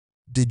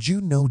Did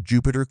you know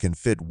Jupiter can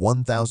fit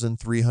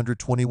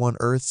 1,321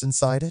 Earths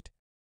inside it?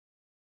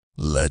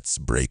 Let's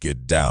break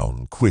it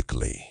down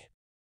quickly.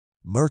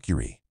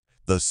 Mercury,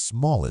 the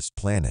smallest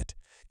planet,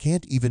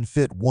 can't even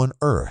fit one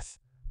Earth,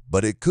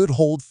 but it could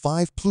hold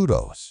 5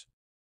 Plutos.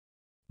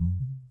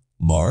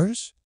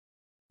 Mars?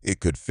 It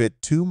could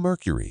fit 2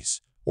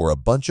 Mercuries or a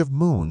bunch of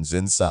moons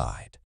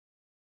inside.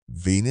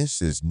 Venus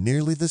is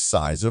nearly the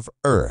size of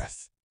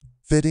Earth,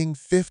 fitting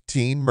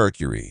 15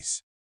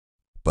 Mercuries.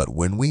 But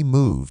when we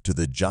move to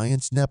the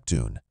giant's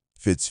Neptune,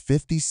 fits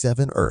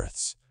 57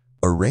 Earths,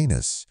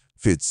 Uranus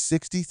fits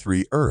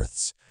 63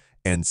 Earths,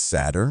 and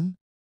Saturn?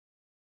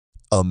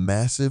 A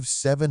massive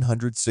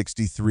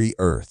 763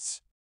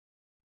 Earths.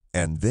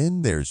 And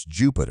then there's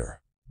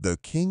Jupiter, the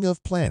king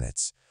of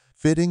planets,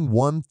 fitting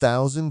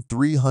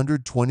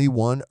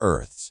 1,321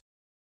 Earths.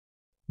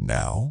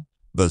 Now,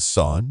 the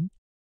Sun?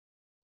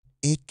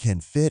 It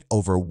can fit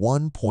over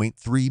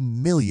 1.3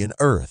 million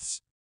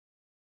Earths.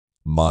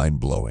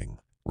 Mind-blowing,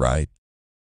 right?